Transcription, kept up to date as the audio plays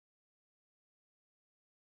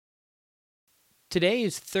Today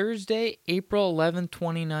is Thursday, April 11th,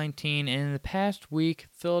 2019, and in the past week,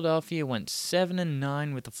 Philadelphia went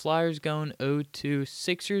 7-9 with the Flyers going 0-2,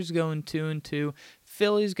 Sixers going 2-2,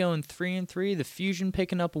 Phillies going 3-3, the Fusion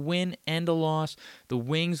picking up a win and a loss, the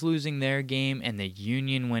Wings losing their game, and the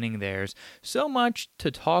Union winning theirs. So much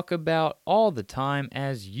to talk about all the time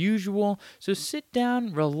as usual, so sit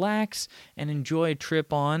down, relax, and enjoy a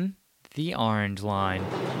trip on the Orange Line.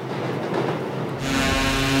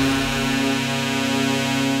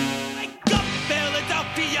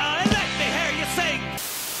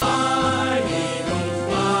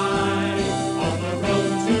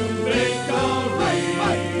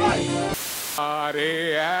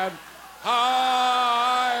 He had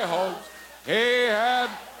high hopes. He had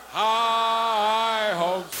high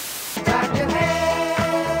hopes. Clap your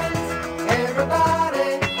hands,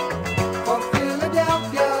 everybody, for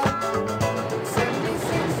Philadelphia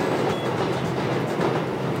 76ers.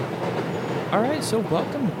 All right, so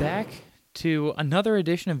welcome back to another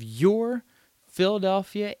edition of your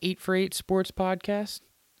Philadelphia 8 for 8 Sports Podcast.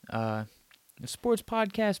 A sports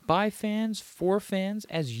podcast by fans, for fans,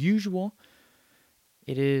 as usual.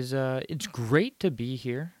 It's great to be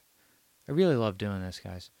here. I really love doing this,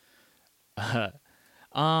 guys.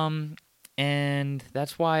 And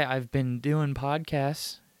that's why I've been doing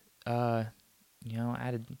podcasts, at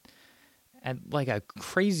like a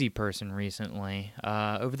crazy person recently.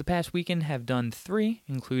 Over the past weekend, have done 3,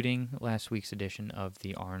 including last week's edition of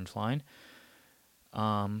the Orange Line.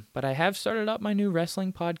 But I have started up my new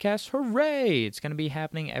wrestling podcast. Hooray! It's going to be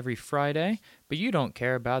happening every Friday, but you don't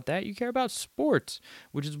care about that. You care about sports,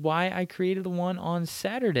 which is why I created the one on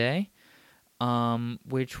Saturday,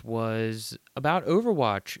 which was about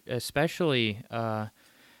Overwatch, especially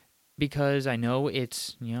because I know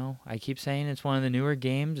it's, I keep saying it's one of the newer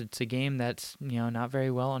games. It's a game that's, not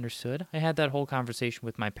very well understood. I had that whole conversation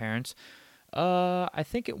with my parents. I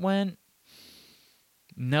think it went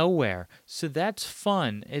nowhere. So that's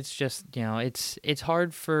fun. It's just, it's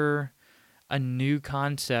hard for a new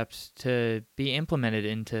concept to be implemented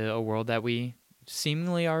into a world that we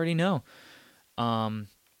seemingly already know.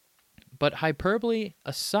 But hyperbole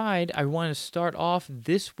aside, I want to start off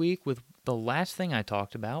this week with the last thing I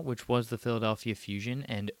talked about, which was the Philadelphia Fusion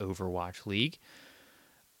and Overwatch League.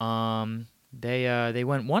 They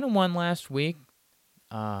went 1-1 last week,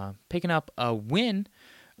 picking up a win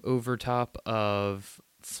over top of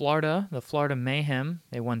Florida, the Florida Mayhem.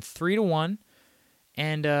 They won 3-1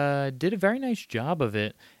 and did a very nice job of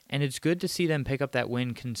it. And it's good to see them pick up that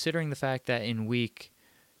win, considering the fact that in week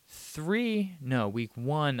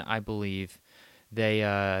 1, I believe,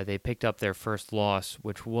 they picked up their first loss,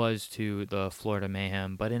 which was to the Florida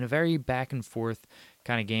Mayhem, but in a very back and forth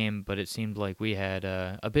kind of game. But it seemed like we had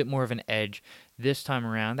a bit more of an edge this time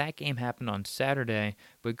around. That game happened on Saturday,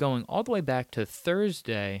 but going all the way back to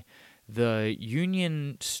Thursday, the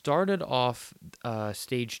Union started off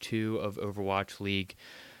Stage 2 of Overwatch League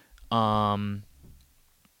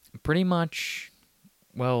pretty much,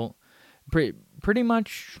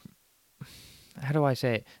 how do I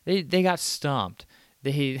say it? They got stomped.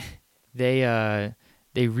 They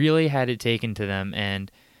really had it taken to them,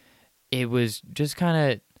 and it was just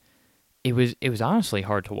kind of, it was honestly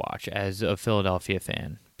hard to watch as a Philadelphia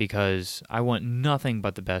fan, because I want nothing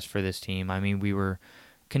but the best for this team. I mean, we were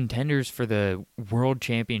contenders for the World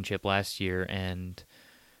Championship last year, and,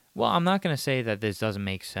 well, I'm not going to say that this doesn't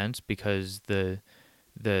make sense, because the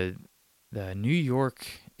New York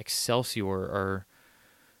Excelsior are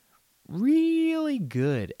really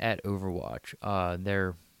good at Overwatch.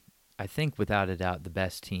 They're, I think, without a doubt, the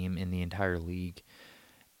best team in the entire league,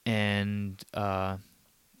 and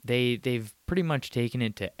they've pretty much taken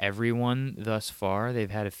it to everyone thus far. They've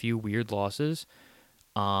had a few weird losses,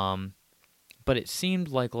 but it seemed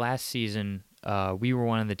like last season we were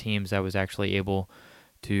one of the teams that was actually able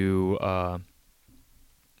to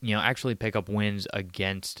actually pick up wins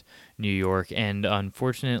against New York, and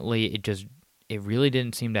unfortunately it really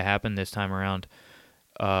didn't seem to happen this time around.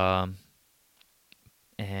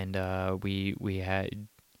 We had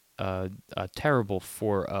a terrible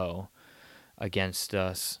 4-0 against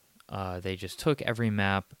us. They just took every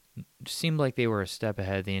map. It seemed like they were a step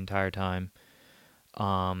ahead the entire time.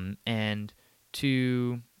 And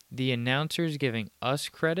to the announcers giving us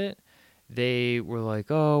credit, they were like,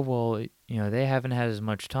 oh, well, they haven't had as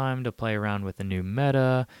much time to play around with the new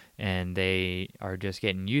meta, and they are just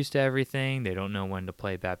getting used to everything. They don't know when to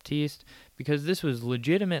play Baptiste, because this was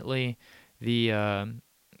legitimately the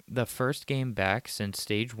first game back since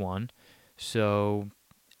Stage 1. So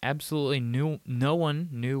absolutely no one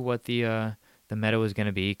knew what the meta was going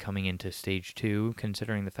to be coming into Stage 2,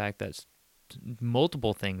 considering the fact that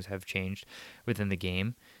multiple things have changed within the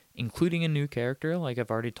game, including a new character, like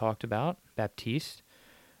I've already talked about, Baptiste.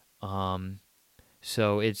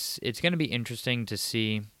 So it's going to be interesting to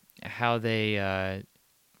see how they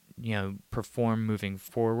perform moving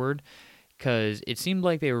forward, because it seemed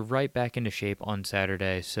like they were right back into shape on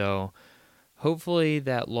Saturday. So hopefully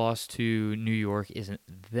that loss to New York isn't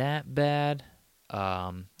that bad,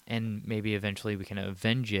 and maybe eventually we can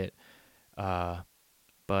avenge it.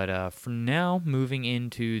 But for now, moving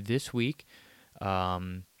into this week,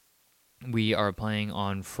 we are playing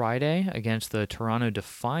on Friday against the Toronto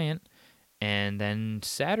Defiant, and then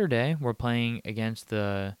Saturday we're playing against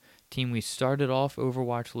the team we started off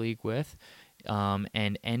Overwatch League with,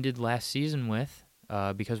 and ended last season with,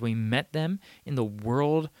 because we met them in the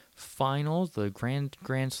World Finals, the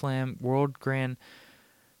Grand Slam World Grand.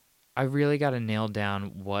 I really got to nail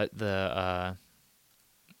down what the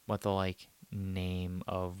like name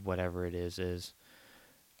of whatever it is.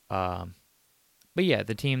 But yeah,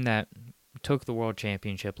 the team that took the World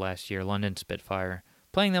Championship last year, London Spitfire,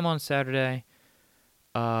 playing them on Saturday.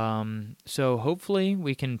 So hopefully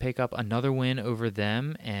we can pick up another win over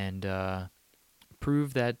them and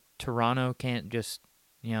prove that Toronto can't just,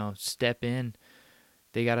 step in.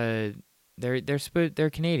 They gotta. They're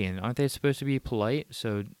Canadian, aren't they supposed to be polite?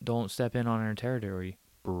 So don't step in on our territory,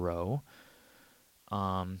 bro.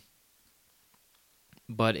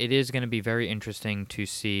 But it is going to be very interesting to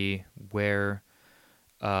see where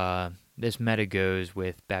this meta goes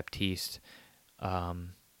with Baptiste,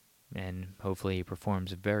 and hopefully he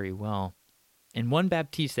performs very well. And one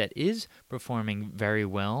Baptiste that is performing very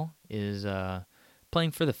well is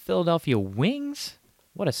playing for the Philadelphia Wings.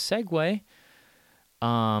 What a segue.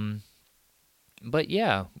 But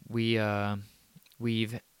yeah,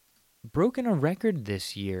 we've broken a record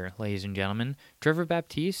this year, ladies and gentlemen. Trevor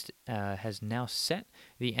Baptiste has now set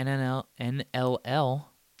the NLL,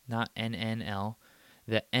 not NNL,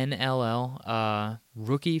 the NLL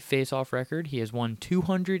rookie face-off record. He has won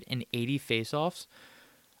 280 face-offs,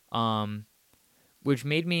 which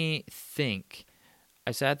made me think.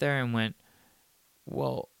 I sat there and went,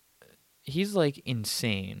 well, he's like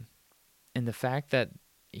insane. And the fact that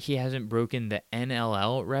he hasn't broken the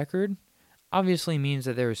NLL record obviously means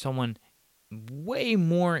that there is someone way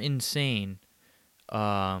more insane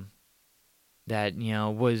that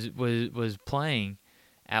was playing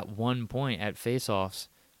at one point at face-offs.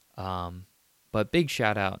 But big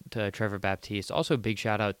shout out to Trevor Baptiste. Also big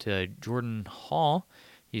shout out to Jordan Hall.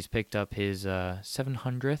 He's picked up his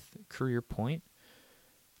 700th career point.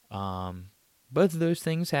 Both of those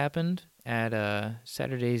things happened at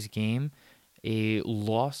Saturday's game. A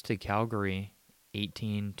loss to Calgary,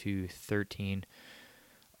 18-13.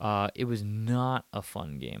 It was not a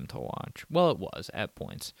fun game to watch. Well, it was at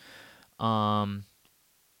points.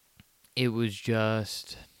 It was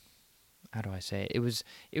just, how do I say it? It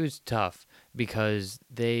was tough because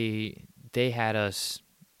they had us,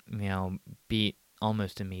 beat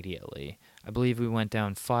almost immediately. I believe we went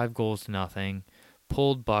down 5-0,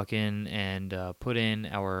 pulled Buckin, and put in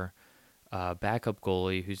our backup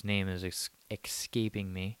goalie, whose name is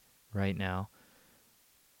escaping me right now.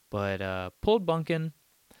 But pulled Buckin.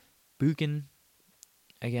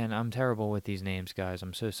 Again, I'm terrible with these names, guys.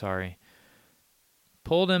 I'm so sorry.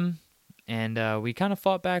 Pulled him, and we kind of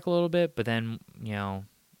fought back a little bit, but then,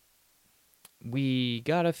 we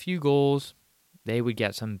got a few goals. They would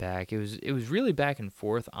get some back. It was really back and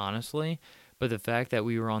forth, honestly, but the fact that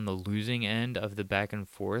we were on the losing end of the back and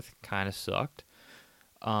forth kind of sucked.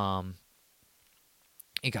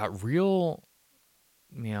 It got real,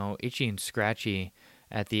 itchy and scratchy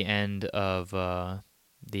at the end of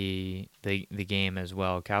the game as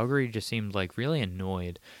well. Calgary just seemed like really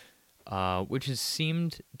annoyed, which has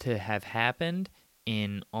seemed to have happened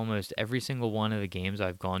in almost every single one of the games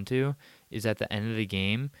I've gone to. Is at the end of the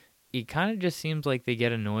game, it kind of just seems like they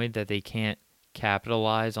get annoyed that they can't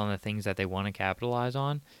capitalize on the things that they want to capitalize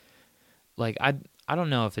on. Like I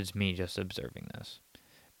don't know if it's me just observing this,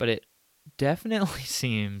 but it definitely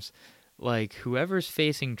seems like whoever's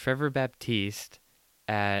facing Trevor Baptiste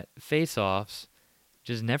at face-offs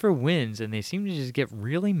just never wins, and they seem to just get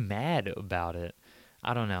really mad about it.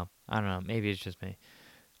 I don't know. Maybe it's just me.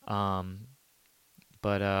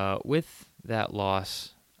 But with that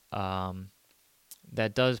loss,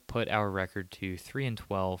 that does put our record to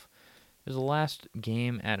 3-12. It was the last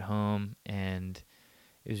game at home, and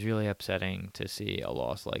it was really upsetting to see a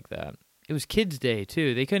loss like that. It was Kids' Day,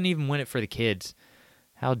 too. They couldn't even win it for the kids.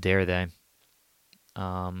 How dare they?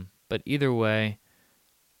 But either way,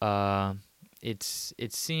 it's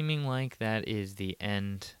seeming like that is the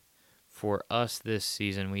end for us this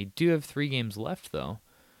season. We do have 3 games left, though.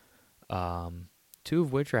 two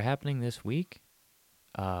of which are happening this week.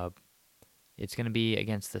 It's going to be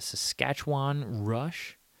against the Saskatchewan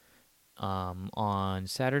Rush on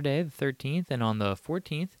Saturday, the 13th, and on the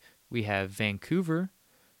 14th, we have Vancouver.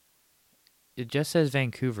 It just says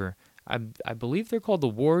Vancouver. I believe they're called the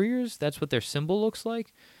Warriors. That's what their symbol looks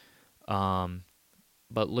like.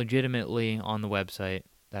 But legitimately on the website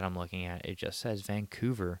that I'm looking at, it just says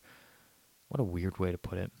Vancouver. What a weird way to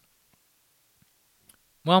put it.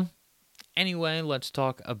 Well, anyway, let's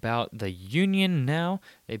talk about the Union now.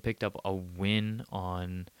 They picked up a win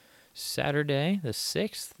on Saturday, the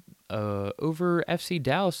 6th, over FC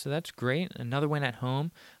Dallas, so that's great. Another win at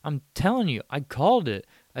home. I'm telling you, I called it.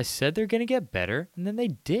 I said they're going to get better, and then they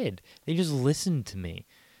did. They just listened to me.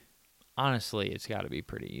 Honestly, it's got to be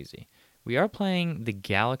pretty easy. We are playing the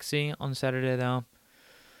Galaxy on Saturday, though,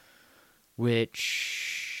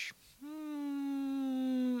 which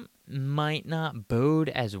might not bode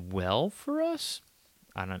as well for us.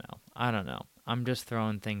 I don't know. I'm just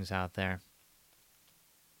throwing things out there.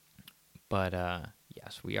 But,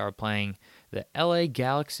 yes, we are playing the LA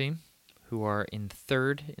Galaxy, who are in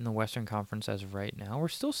third in the Western Conference as of right now. We're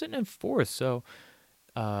still sitting in fourth, so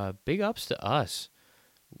big ups to us.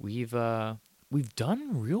 We've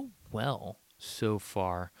done real well so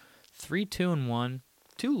far. 3-2-1,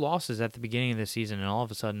 2 losses at the beginning of the season, and all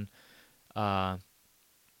of a sudden,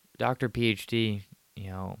 Dr. PhD,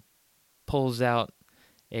 pulls out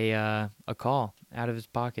a call out of his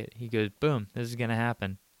pocket. He goes, boom, this is going to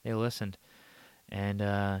happen. They listened. And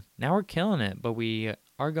now we're killing it, but we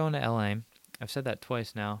are going to LA. I've said that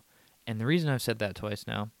twice now. And the reason I've said that twice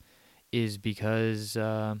now is because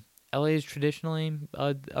LA is traditionally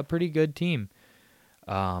a pretty good team.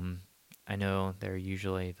 I know they're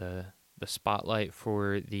usually the spotlight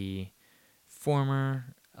for the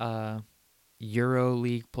former Euro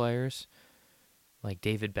League players, like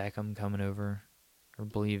David Beckham coming over, or I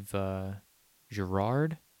believe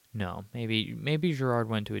Gerrard. No, maybe Gerrard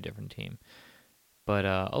went to a different team. But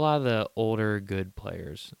a lot of the older good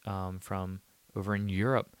players from over in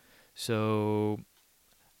Europe. So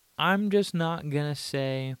I'm just not going to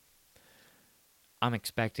say I'm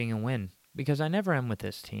expecting a win, because I never am with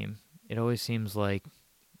this team. It always seems like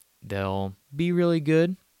they'll be really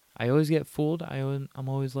good. I always get fooled. I'm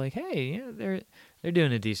always like, hey, yeah, they're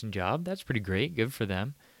doing a decent job. That's pretty great. Good for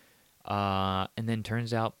them. And then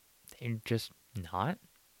turns out they're just not,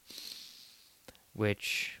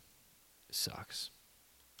 which sucks.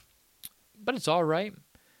 But it's all right,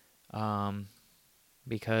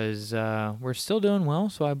 because we're still doing well,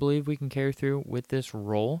 so I believe we can carry through with this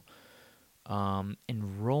roll. And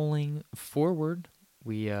rolling forward,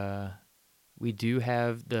 we do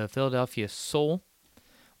have the Philadelphia Soul.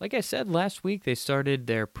 Like I said last week, they started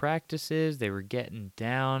their practices. They were getting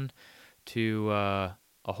down to a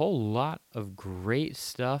whole lot of great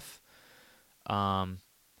stuff. It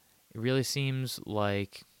really seems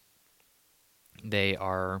like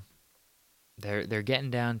they're getting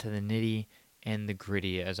down to the nitty and the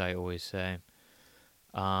gritty, as I always say.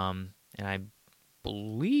 And I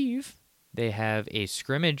believe they have a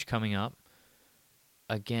scrimmage coming up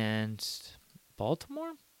against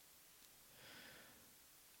Baltimore.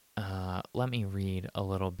 Let me read a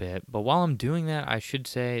little bit. But while I'm doing that, I should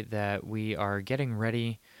say that we are getting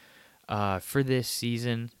ready for this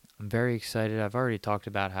season. I'm very excited. I've already talked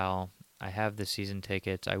about how I have the season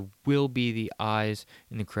tickets. I will be the eyes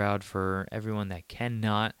in the crowd for everyone that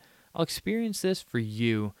cannot. I'll experience this for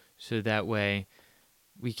you, so that way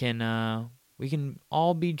we can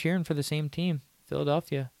all be cheering for the same team,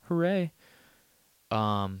 Philadelphia. Hooray!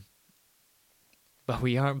 But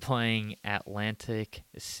we aren't playing Atlantic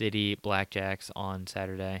City Blackjacks on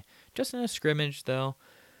Saturday. Just in a scrimmage, though.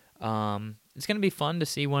 It's going to be fun to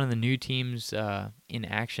see one of the new teams in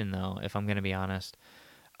action, though, if I'm going to be honest.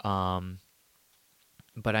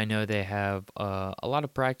 But I know they have a lot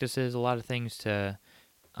of practices, a lot of things to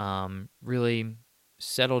really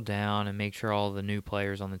settle down and make sure all the new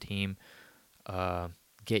players on the team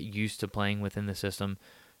get used to playing within the system.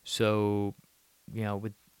 So,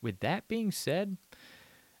 with that being said,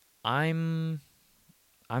 I'm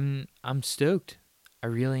stoked. I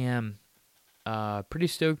really am. Pretty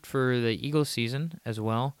stoked for the Eagles season as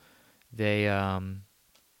well. They've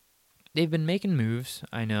been making moves,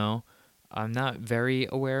 I know. I'm not very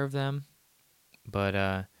aware of them,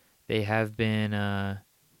 but they have been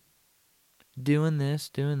doing this,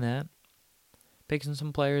 doing that, picking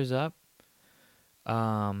some players up.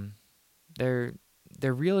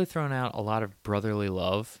 They're really throwing out a lot of brotherly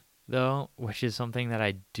love, though, which is something that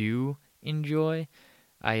I do enjoy.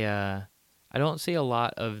 I don't see a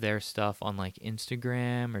lot of their stuff on like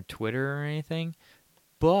Instagram or Twitter or anything,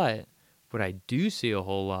 but what I do see a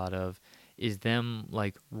whole lot of is them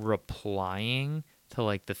like replying to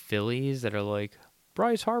like the Phillies that are like,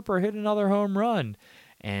 Bryce Harper hit another home run.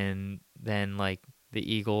 And then like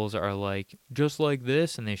the Eagles are like, just like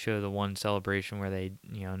this. And they show the one celebration where they,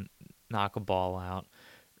 knock a ball out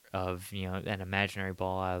of, an imaginary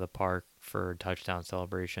ball out of the park for a touchdown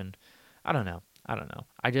celebration. I don't know.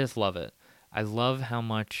 I just love it. I love how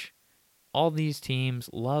much all these teams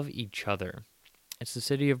love each other. It's the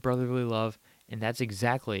city of brotherly love, and that's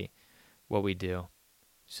exactly what we do.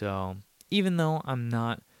 So even though I'm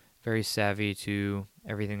not very savvy to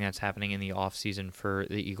everything that's happening in the off season for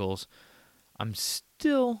the Eagles, I'm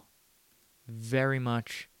still very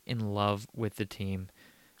much in love with the team.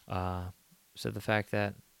 So the fact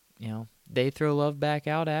that, they throw love back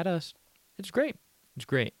out at us, it's great. It's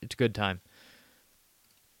great. It's a good time.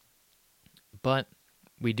 But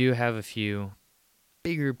we do have a few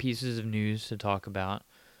bigger pieces of news to talk about.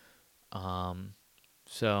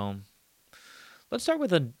 So let's start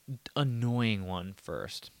with an annoying one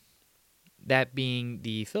first. That being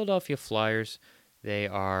the Philadelphia Flyers. They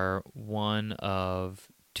are one of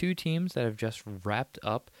two teams that have just wrapped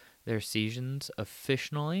up their seasons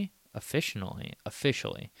officially.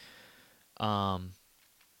 Them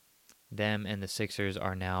and the Sixers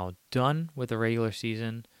are now done with the regular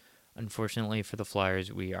season. Unfortunately for the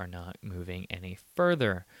Flyers, we are not moving any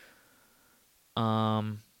further.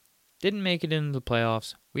 Didn't make it into the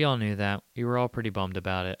playoffs. We all knew that. We were all pretty bummed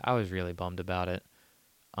about it. I was really bummed about it.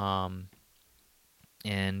 And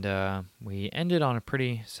we ended on a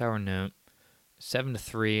pretty sour note.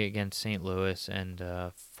 7-3 against St. Louis and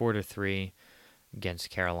 4-3 against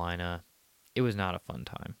Carolina. It was not a fun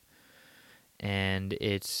time. And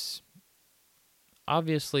it's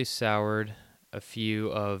obviously soured a few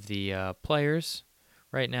of the players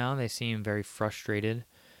right now. They seem very frustrated.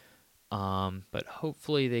 But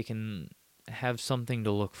hopefully they can have something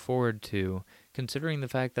to look forward to, considering the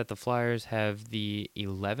fact that the Flyers have the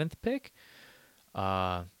 11th pick,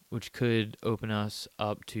 which could open us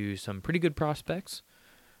up to some pretty good prospects.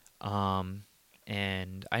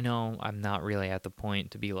 And I know I'm not really at the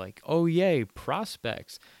point to be like, oh, yay,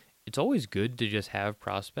 prospects. It's always good to just have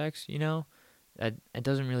prospects, It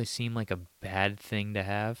doesn't really seem like a bad thing to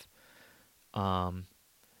have. But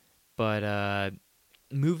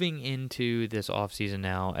moving into this offseason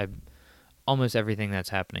now, almost everything that's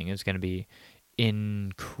happening is going to be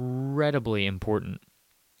incredibly important.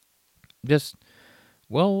 Because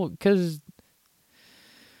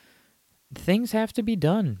things have to be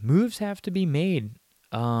done. Moves have to be made.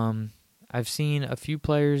 I've seen a few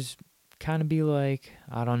players kind of be like,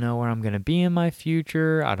 I don't know where I'm going to be in my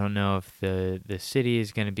future. I don't know if the city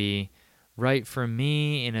is going to be right for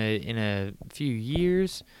me in a few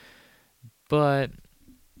years. But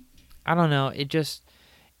I don't know.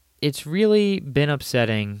 It's really been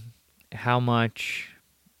upsetting how much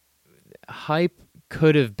hype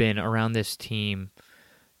could have been around this team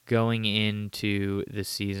going into the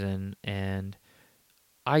season, and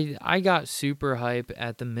I got super hype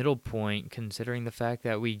at the middle point, considering the fact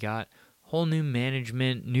that we got whole new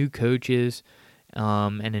management, new coaches,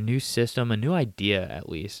 and a new system, a new idea at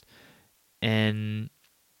least. And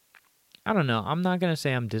I don't know. I'm not going to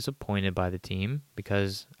say I'm disappointed by the team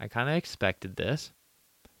because I kind of expected this.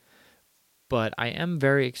 But I am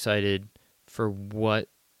very excited for what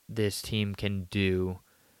this team can do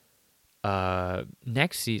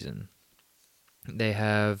next season. They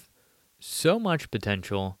have so much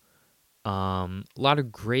potential. A lot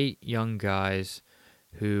of great young guys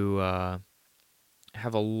who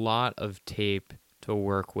have a lot of tape to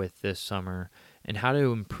work with this summer and how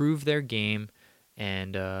to improve their game,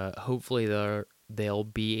 and hopefully they'll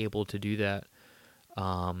be able to do that.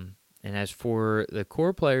 And as for the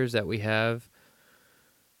core players that we have,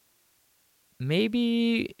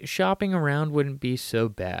 maybe shopping around wouldn't be so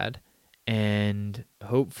bad. And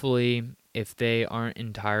hopefully, if they aren't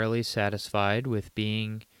entirely satisfied with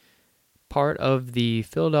being part of the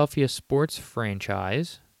Philadelphia sports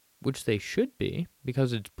franchise, which they should be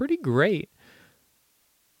because it's pretty great,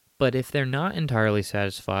 but if they're not entirely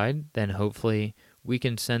satisfied, then hopefully we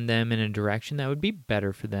can send them in a direction that would be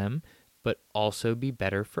better for them, but also be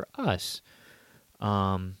better for us.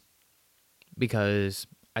 Because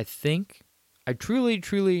I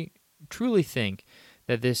truly think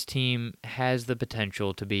that this team has the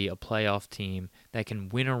potential to be a playoff team that can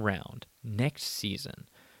win a round next season.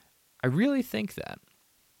 I really think that.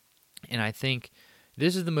 And I think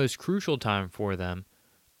this is the most crucial time for them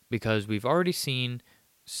because we've already seen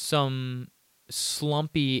some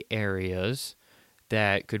slumpy areas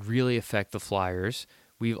that could really affect the Flyers.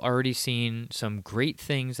 We've already seen some great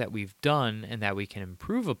things that we've done and that we can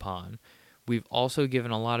improve upon. we've also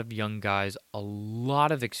given a lot of young guys a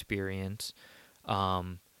lot of experience,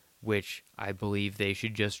 which I believe they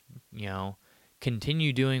should just,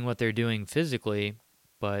 continue doing what they're doing physically,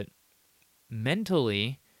 but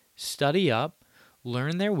mentally study up,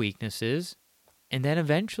 learn their weaknesses, and then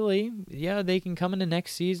eventually, they can come into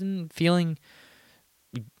next season feeling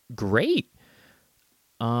great.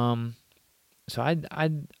 So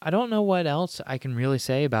I don't know what else I can really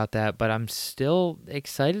say about that, but I'm still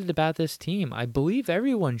excited about this team. I believe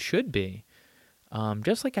everyone should be.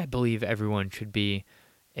 Just like I believe everyone should be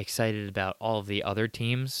excited about all of the other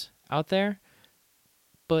teams out there.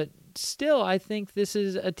 But still, I think this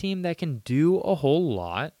is a team that can do a whole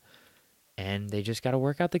lot, and they just got to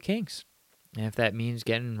work out the kinks. And if that means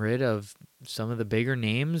getting rid of some of the bigger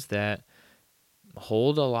names that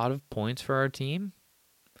hold a lot of points for our team,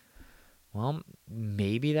 well,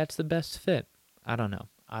 maybe that's the best fit. I don't know.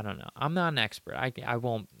 I'm not an expert. I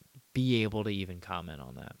won't be able to even comment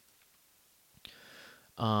on that.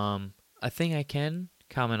 A thing I can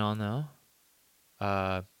comment on, though,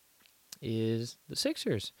 is the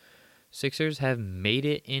Sixers. Sixers have made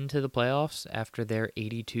it into the playoffs after their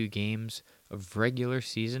 82 games of regular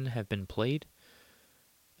season have been played.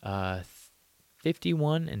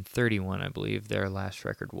 51 and 31, I believe their last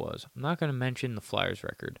record was. I'm not going to mention the Flyers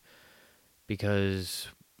record because,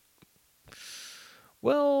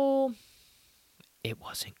 well, it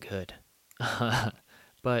wasn't good.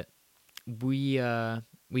 But we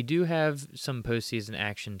do have some postseason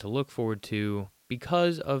action to look forward to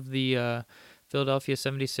because of the Philadelphia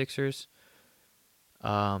 76ers.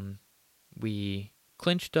 We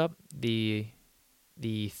clinched up the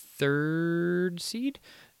third seed.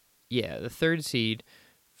 Yeah, the third seed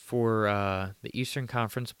for the Eastern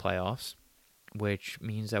Conference playoffs, which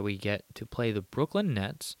means that we get to play the Brooklyn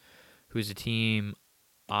Nets, who's a team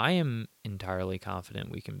I am entirely confident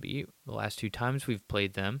we can beat. The last two times we've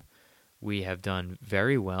played them, we have done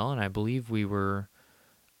very well, and I believe we were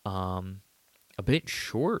a bit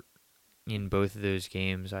short in both of those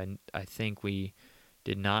games. I think we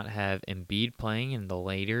did not have Embiid playing in the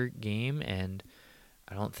later game, and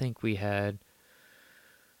I don't think we had,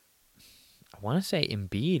 I want to say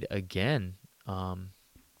Embiid again.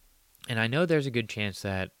 And I know there's a good chance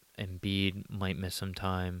that Embiid might miss some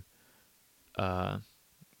time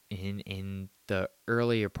in the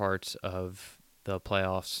earlier parts of the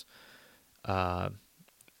playoffs. I'm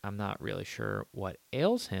not really sure what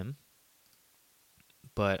ails him,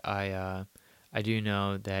 but I do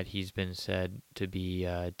know that he's been said to be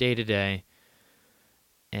day-to-day,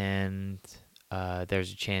 and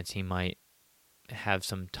there's a chance he might have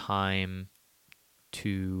some time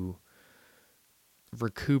to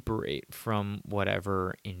recuperate from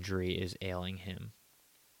whatever injury is ailing him.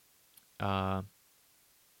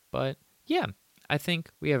 But yeah, I think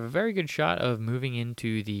we have a very good shot of moving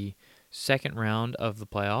into the second round of the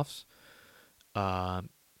playoffs.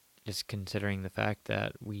 Just considering the fact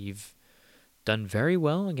that we've done very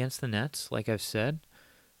well against the Nets, like I've said.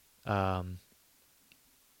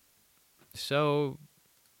 So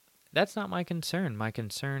that's not my concern. My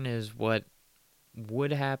concern is what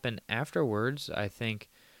would happen afterwards. I think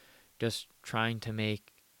just trying to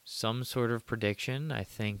make some sort of prediction. I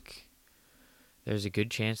think there's a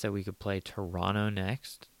good chance that we could play Toronto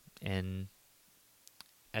next. And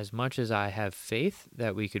as much as I have faith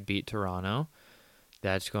that we could beat Toronto,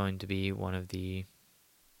 that's going to be one of the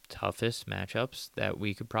toughest matchups that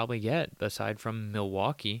we could probably get, aside from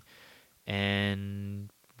Milwaukee. And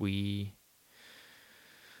we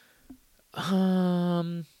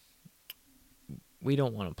don't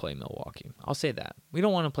want to play Milwaukee. I'll say that. We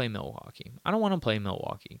don't want to play Milwaukee. I don't want to play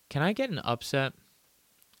Milwaukee. Can I get an upset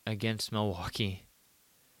against Milwaukee?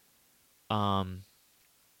 But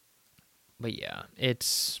yeah,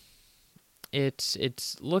 it's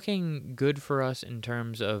looking good for us in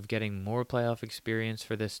terms of getting more playoff experience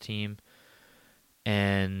for this team,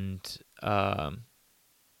 and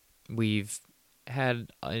we've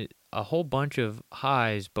had a whole bunch of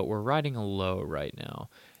highs, but we're riding a low right now.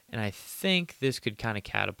 And I think this could kind of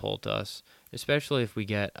catapult us, especially if we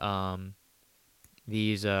get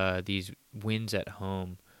these wins at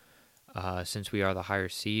home. Since we are the higher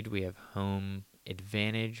seed, we have home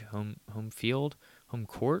advantage, home field, home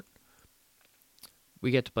court.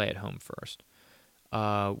 We get to play at home first,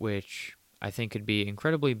 which I think could be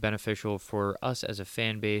incredibly beneficial for us as a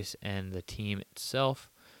fan base and the team itself.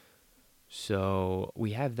 So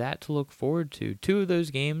we have that to look forward to. Two of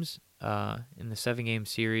those games in the 7-game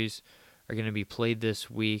series are going to be played this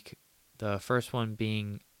week. The first one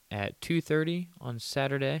being at 2:30 on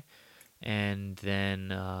Saturday, and then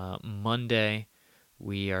Monday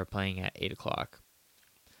we are playing at 8 o'clock.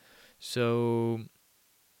 So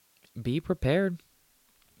be prepared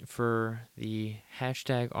for the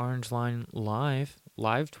hashtag Orange Line live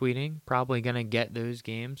tweeting. Probably gonna get those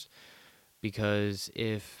games because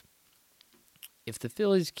if the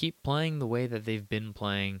Phillies keep playing the way that they've been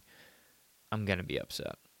playing, I'm gonna be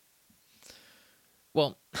upset.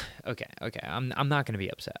 Well, okay. I'm not gonna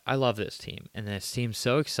be upset. I love this team, and this team's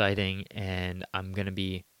so exciting, and I'm gonna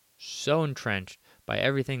be so entrenched by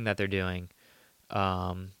everything that they're doing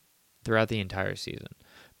throughout the entire season.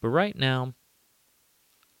 But right now,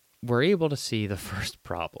 we're able to see the first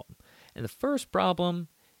problem, and the first problem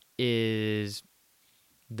is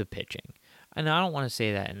the pitching. And I don't want to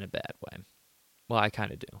say that in a bad way. Well, I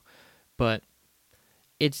kind of do, but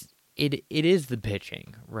it is the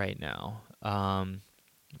pitching right now.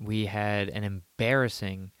 We had an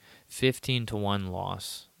embarrassing 15-1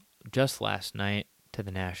 loss just last night to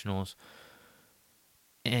the Nationals,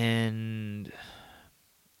 and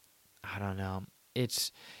I don't know.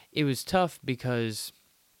 It was tough because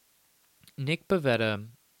Nick Pivetta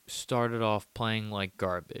started off playing like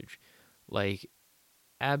garbage, like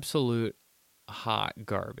absolute hot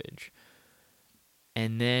garbage.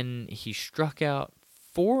 And then he struck out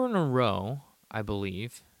 4 in a row, I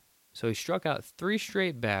believe. So he struck out 3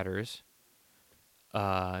 straight batters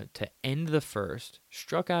to end the first,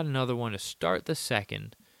 struck out another one to start the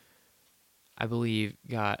second. I believe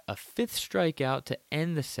got a 5th strikeout to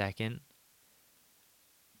end the second.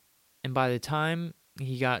 And by the time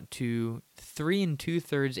he got to 3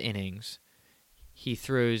 2/3 innings, he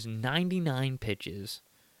throws 99 pitches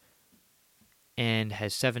and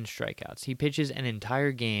has 7 strikeouts. He pitches an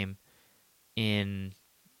entire game in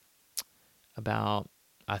about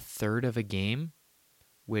a third of a game,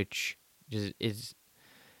 which is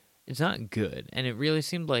it's not good. And it really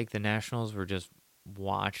seemed like the Nationals were just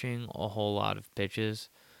watching a whole lot of pitches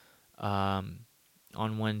on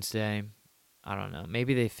Wednesday. I don't know.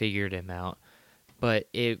 Maybe they figured him out, but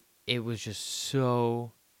it was just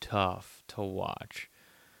so tough to watch.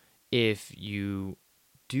 If you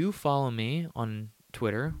do follow me on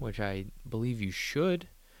Twitter, which I believe you should,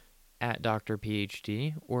 at Dr.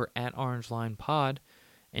 PhD or at Orange Line Pod,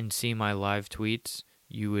 and see my live tweets,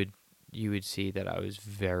 you would see that I was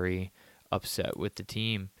very upset with the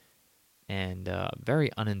team and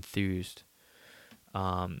very unenthused.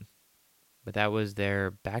 But that was their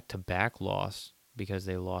back-to-back loss because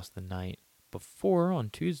they lost the night before on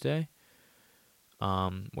Tuesday,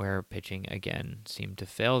 where pitching again seemed to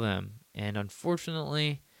fail them. And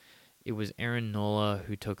unfortunately, it was Aaron Nola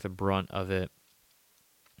who took the brunt of it.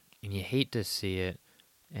 And you hate to see it.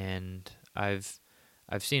 And I've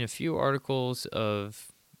seen a few articles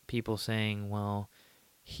of people saying, well,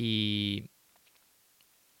 he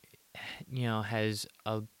has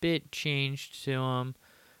a bit changed to him.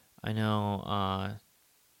 I know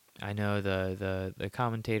the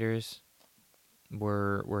commentators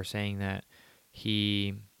were saying that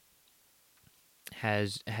he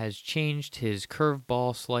has changed his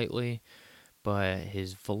curveball slightly, but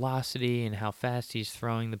his velocity and how fast he's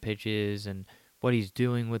throwing the pitches and what he's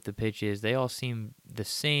doing with the pitches, they all seem the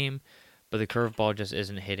same, but the curveball just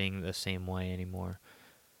isn't hitting the same way anymore.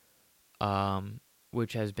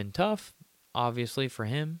 Which has been tough, obviously, for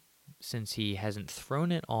him, since he hasn't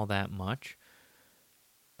thrown it all that much.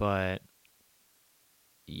 But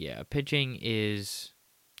yeah, pitching it's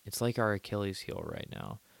like our Achilles heel right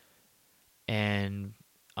now. And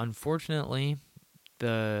unfortunately,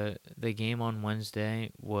 the game on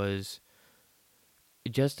Wednesday was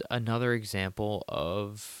just another example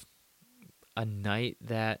of a night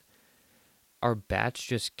that our bats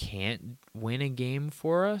just can't win a game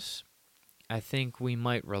for us. I think we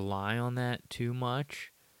might rely on that too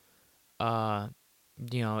much. I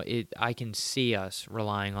can see us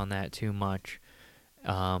relying on that too much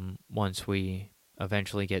once we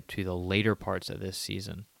eventually get to the later parts of this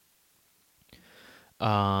season.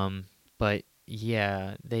 But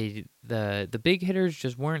yeah, the big hitters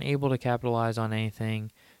just weren't able to capitalize on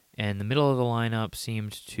anything, and the middle of the lineup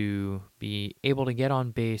seemed to be able to get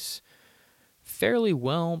on base fairly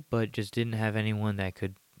well, but just didn't have anyone that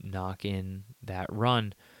could knock in that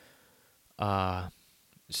run.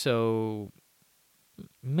 So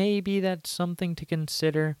maybe that's something to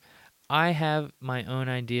consider. I have my own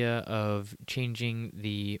idea of changing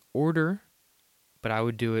the order, but I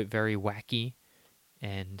would do it very wacky.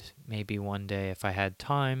 And maybe one day, if I had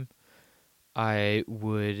time, I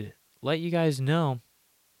would let you guys know.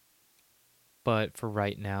 But for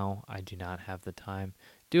right now, I do not have the time.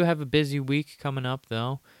 Do have a busy week coming up,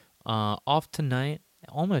 though. Off tonight.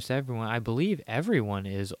 Almost everyone, I believe everyone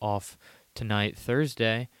is off tonight,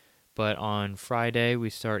 Thursday. But on Friday, we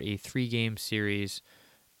start a 3-game series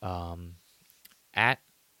at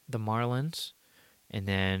the Marlins, and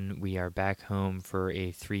then we are back home for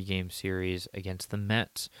a 3-game series against the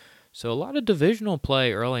Mets. So a lot of divisional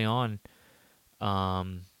play early on.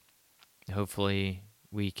 Hopefully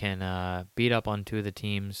we can beat up on 2 of the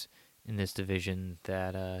teams in this division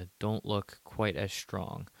that don't look quite as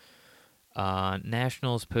strong.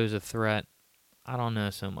 Nationals pose a threat. I don't know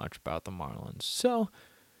so much about the Marlins. So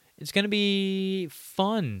it's going to be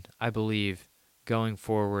fun, I believe, going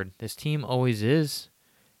forward. This team always is.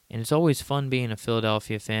 And it's always fun being a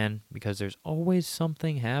Philadelphia fan because there's always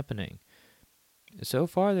something happening. So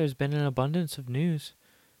far, there's been an abundance of news.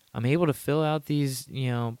 I'm able to fill out these,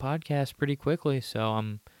 podcasts pretty quickly,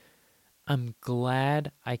 so I'm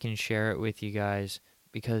glad I can share it with you guys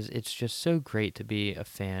because it's just so great to be a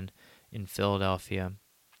fan in Philadelphia.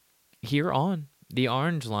 Here on the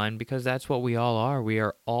Orange Line, because that's what we all are. We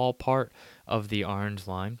are all part of the Orange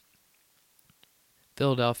Line.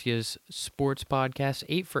 Philadelphia's sports podcast,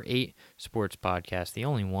 8 for 8 sports podcast, the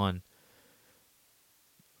only one.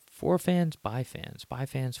 For fans, by fans,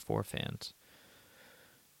 for fans.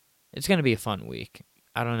 It's going to be a fun week.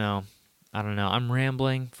 I don't know. I'm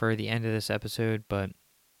rambling for the end of this episode, but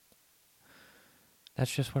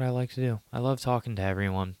that's just what I like to do. I love talking to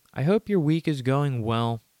everyone. I hope your week is going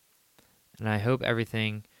well, and I hope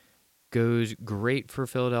everything goes great for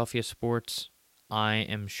Philadelphia sports. I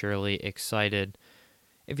am surely excited.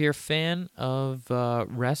 If you're a fan of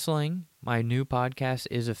wrestling, my new podcast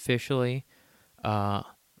is officially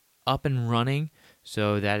up and running.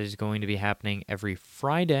 So that is going to be happening every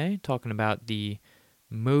Friday, talking about the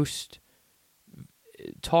most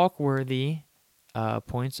talk-worthy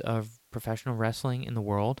points of professional wrestling in the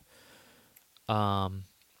world. And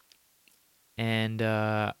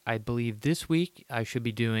I believe this week I should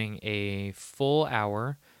be doing a full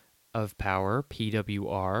hour of Power,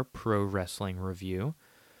 PWR, Pro Wrestling Review.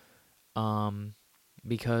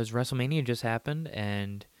 Because WrestleMania just happened,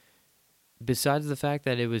 and besides the fact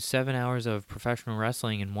that it was 7 hours of professional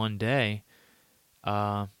wrestling in one day,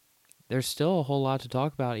 there's still a whole lot to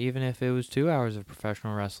talk about, even if it was 2 hours of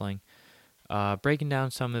professional wrestling. Breaking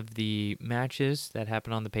down some of the matches that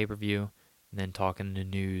happened on the pay-per-view, and then talking the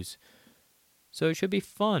news. So it should be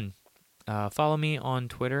fun. Follow me on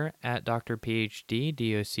Twitter at Dr. PhD,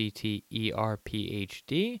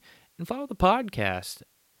 DocterPhD, and follow the podcast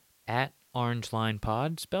at Orange Line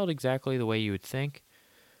Pod, spelled exactly the way you would think.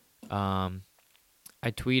 I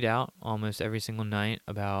tweet out almost every single night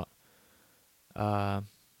about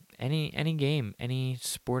any game, any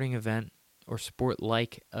sporting event or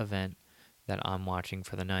sport-like event that I'm watching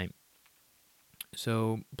for the night.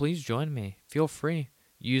 So please join me. Feel free.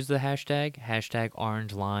 Use the hashtag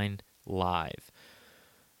 #OrangeLineLive.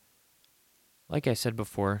 Like I said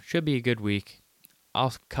before, should be a good week.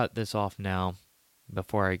 I'll cut this off now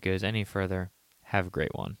before it goes any further. Have a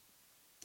great one.